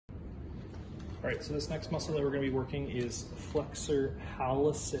All right, so this next muscle that we're going to be working is Flexor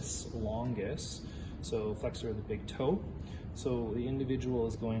Hallucis Longus. So flexor of the big toe. So the individual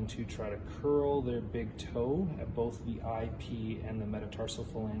is going to try to curl their big toe at both the IP and the metatarsal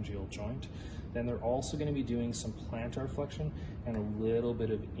phalangeal joint. Then they're also going to be doing some plantar flexion and a little bit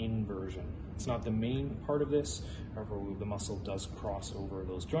of inversion. It's not the main part of this, however the muscle does cross over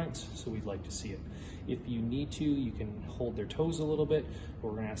those joints, so we'd like to see it. If you need to, you can hold their toes a little bit, but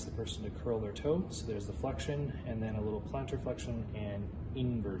we're going to ask the person to curl their toe. So there's the flexion and then a little plantar flexion and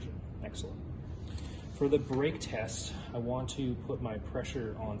inversion. Excellent. For the break test, I want to put my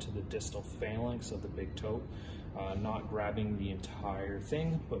pressure onto the distal phalanx of the big toe, not grabbing the entire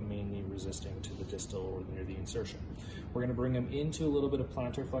thing, but mainly resisting to the distal or near the insertion. We're going to bring them into a little bit of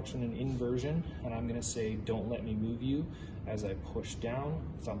plantar flexion and inversion, and I'm going to say, don't let me move you as I push down.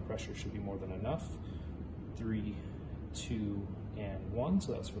 Thumb pressure should be more than enough. 3, 2, and 1,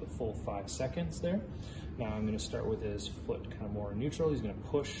 so that's for the full 5 seconds there. Now I'm going to start with his foot kind of more neutral. He's going to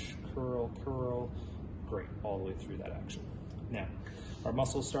push, curl, curl. Great, all the way through that action. Now, our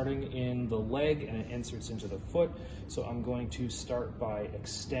muscle starting in the leg and it inserts into the foot. So I'm going to start by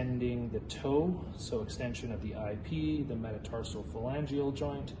extending the toe. So extension of the IP, the metatarsal phalangeal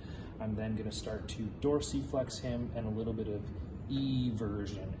joint. I'm then going to start to dorsiflex him and a little bit of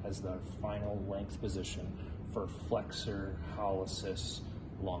eversion as the final length position for Flexor Hallucis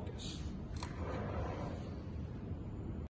Longus.